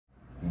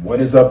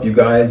What is up, you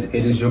guys?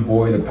 It is your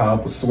boy, the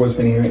Powerful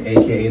Swordsman here,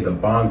 aka the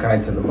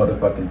Bankai to the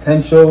motherfucking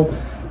Tensho.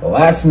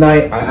 Last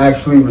night, I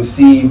actually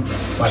received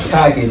my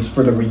package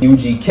for the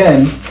Ryuji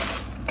Ken,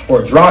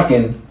 or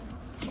Draken.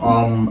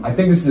 I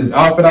think this is his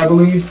outfit, I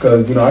believe,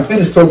 because, you know, I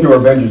finished Tokyo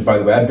Revengers, by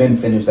the way. I've been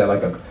finished that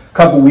like a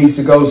couple weeks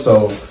ago,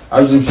 so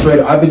I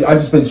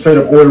just been straight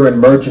up ordering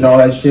merch and all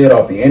that shit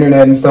off the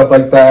internet and stuff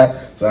like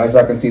that. So as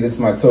y'all can see, this is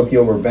my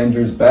Tokyo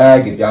Revengers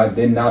bag. If y'all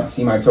did not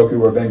see my Tokyo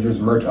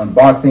Revengers merch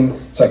unboxing,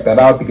 check that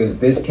out because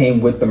this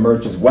came with the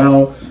merch as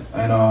well.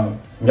 And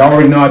y'all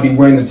already know I'd be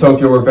wearing the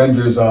Tokyo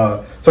Revengers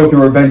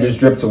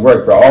drip to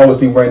work, bro. I'll always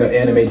be wearing the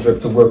anime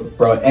drip to work,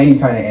 bro. Any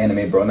kind of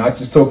anime, bro. Not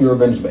just Tokyo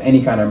Revengers, but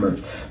any kind of merch.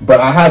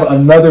 But I have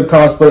another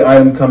cosplay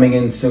item coming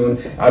in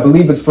soon. I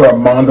believe it's for a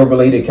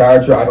manga-related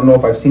character. I don't know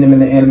if I've seen him in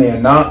the anime or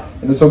not,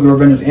 in the Tokyo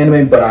Revengers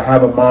anime, but I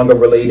have a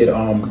manga-related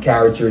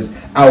character's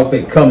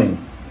outfit coming.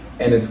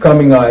 And it's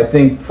coming, I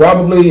think,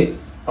 probably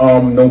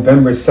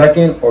November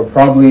 2nd or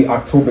probably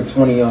October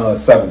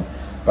 27th.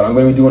 But I'm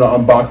going to be doing an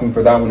unboxing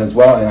for that one as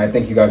well, and I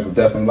think you guys will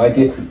definitely like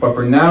it. But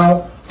for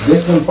now,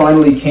 this one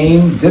finally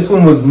came. This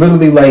one was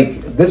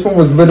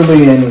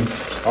literally in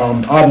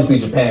obviously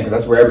Japan, because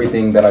that's where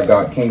everything that I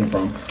got came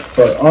from.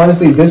 But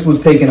honestly, this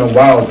was taking a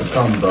while to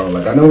come, bro.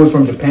 Like, I know it was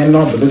from Japan and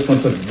all, but this one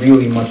took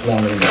really much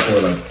longer than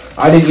before. Like,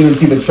 I didn't even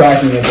see the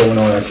tracking info and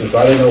all that shit, so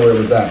I didn't know where it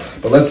was at.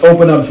 But let's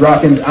open up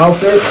Draken's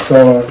outfit.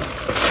 So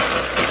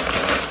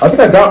I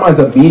think I got mine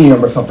to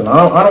medium or something.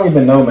 I don't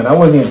even know, man. I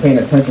wasn't even paying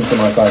attention to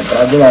my size, but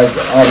I realized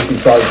obviously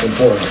size is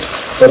important.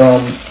 But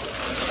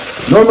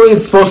normally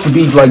it's supposed to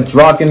be like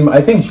Draken.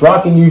 I think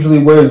Draken usually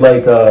wears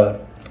like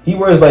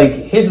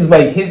his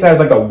has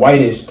like a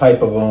whitish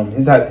type of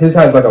his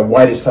has like a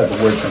whitish type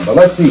of wear trim. But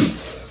let's see.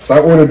 So I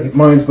ordered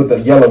mine with the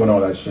yellow and all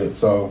that shit.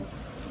 So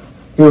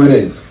here it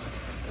is.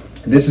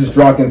 This is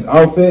Draken's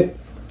outfit.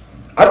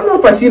 I don't know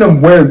if I've seen him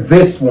wear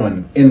this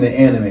one in the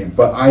anime,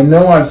 but I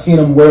know I've seen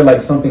him wear like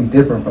something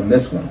different from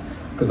this one,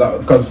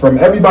 because from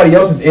everybody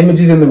else's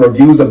images in the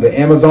reviews of the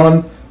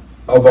Amazon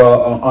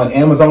on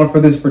Amazon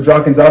for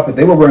Draken's outfit,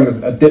 they were wearing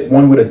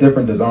one with a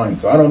different design.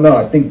 So I don't know.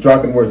 I think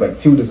Draken wears like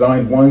two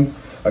designed ones,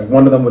 like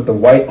one of them with the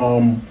white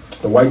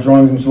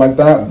drawings and shit like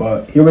that.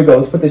 But here we go.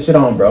 Let's put this shit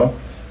on, bro.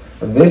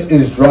 This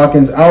is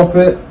Draken's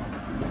outfit.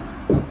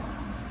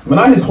 But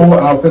not his whole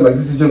outfit. Like,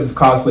 this is just his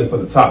cosplay for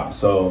the top.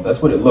 So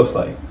that's what it looks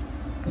like.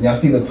 And y'all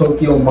see the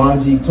Tokyo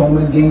Manji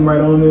Tomen game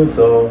right on there.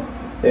 So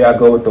there I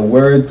go with the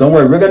words. Don't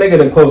worry, we're gonna get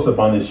a close-up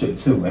on this shit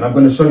too. And I'm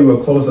gonna show you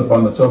a close-up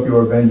on the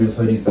Tokyo Revengers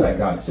hoodies that I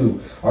got too.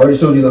 I already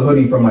showed you the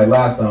hoodie from my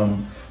last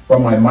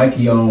from my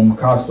Mikey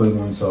cosplay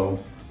one. So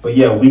but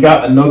yeah, we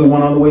got another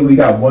one on the way. We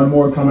got one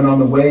more coming on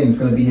the way, and it's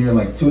gonna be here in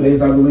like 2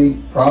 days, I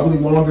believe. Probably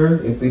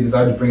longer if they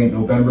decide to bring it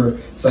November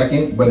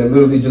 2nd. But it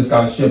literally just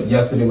got shipped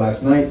yesterday,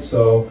 last night.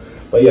 So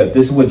but yeah,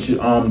 this is what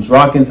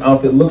Draken's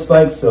outfit looks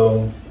like.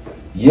 So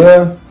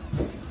yeah,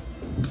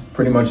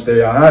 pretty much there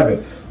y'all have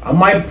it. I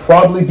might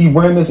probably be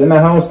wearing this in the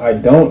house. I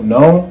don't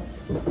know.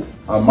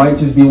 I might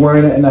just be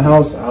wearing it in the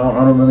house.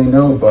 I don't really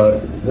know,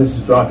 but this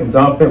is Draken's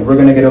outfit. We're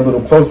gonna get a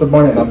little close-up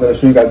on it, and I'm gonna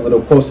show you guys a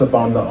little close-up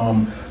on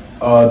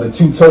the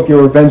two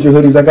Tokyo Revenger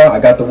hoodies I got. I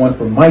got the one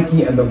from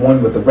Mikey and the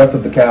one with the rest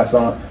of the cast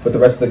on,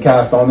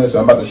 there. So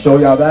I'm about to show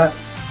y'all that.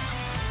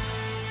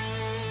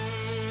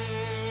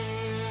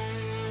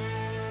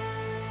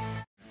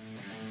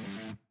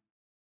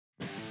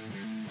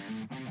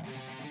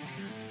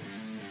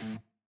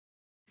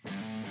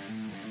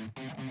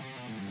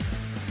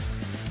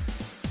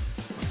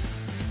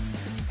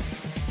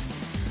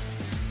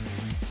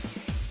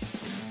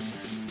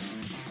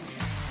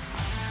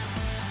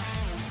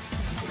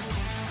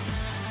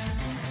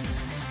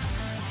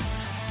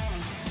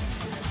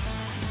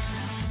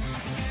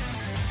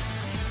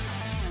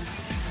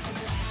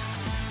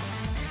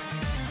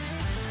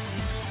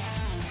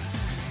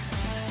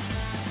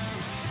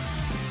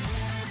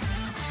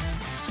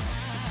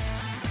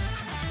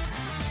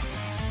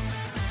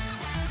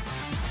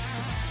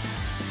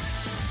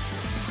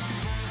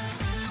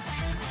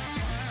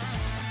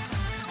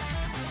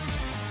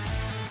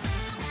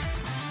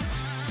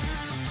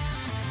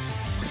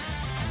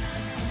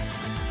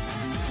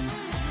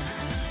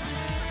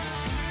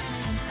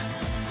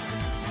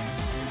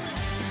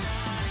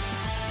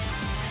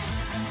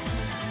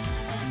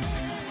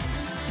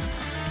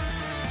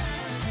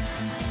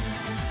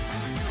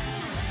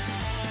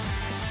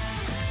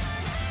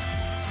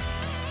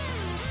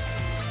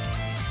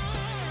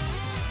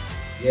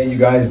 Yeah, you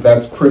guys,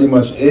 that's pretty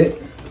much it.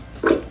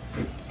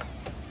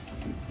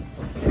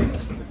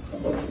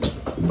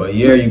 But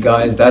yeah, you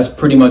guys, that's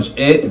pretty much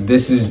it.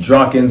 This is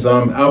Draken's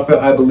outfit.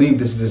 I believe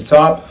this is his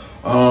top.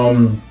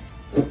 Other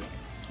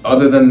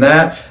than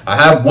that, I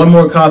have one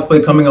more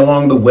cosplay coming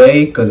along the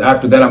way, because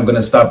after that I'm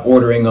gonna stop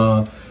ordering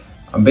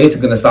I'm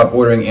basically gonna stop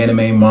ordering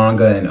anime,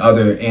 manga, and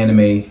other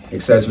anime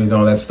accessories and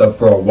all that stuff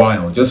for a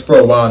while. Just for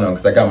a while now,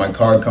 because I got my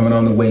card coming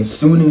on the way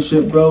soon and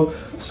shit, bro.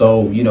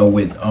 So, you know,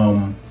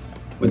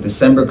 with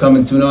December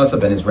coming soon and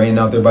stuff, and it's raining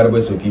out there, by the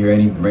way, so if you hear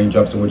any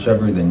raindrops or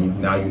whichever,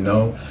 then now you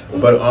know.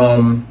 But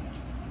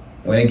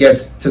when it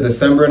gets to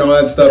December and all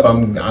that stuff,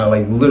 I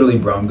like literally,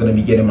 bro, I'm gonna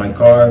be getting my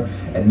car,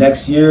 and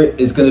next year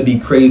is gonna be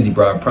crazy,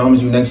 bro. I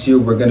promise you, next year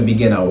we're gonna be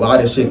getting a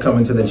lot of shit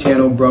coming to the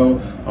channel, bro.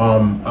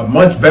 A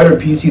much better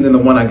PC than the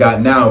one I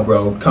got now,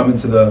 bro, coming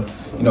to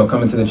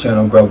the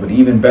channel, bro, but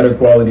even better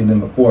quality than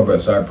before, bro.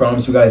 So I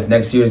promise you guys,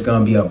 next year is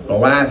gonna be a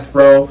blast,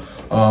 bro.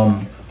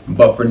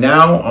 But for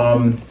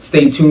now,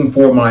 stay tuned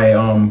for my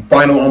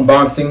final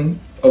unboxing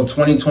of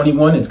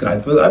 2021.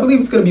 I believe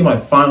it's gonna be my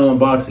final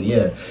unboxing.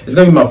 Yeah, it's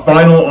gonna be my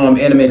final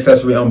anime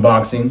accessory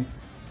unboxing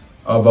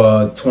of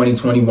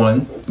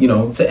 2021. You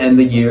know, to end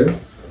the year.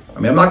 I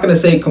mean, I'm not gonna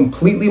say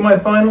completely my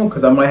final,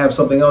 because I might have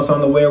something else on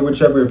the way or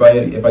whichever. If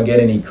I get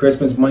any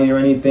Christmas money or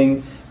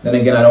anything, then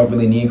again, I don't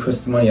really need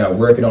Christmas money. I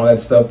work and all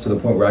that stuff to the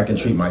point where I can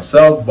treat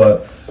myself.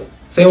 But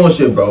same old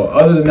shit, bro.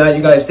 Other than that,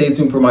 you guys stay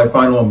tuned for my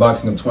final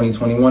unboxing of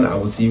 2021. I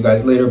will see you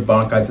guys later.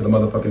 Bankai to the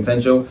motherfucking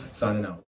Tencho. Signing out.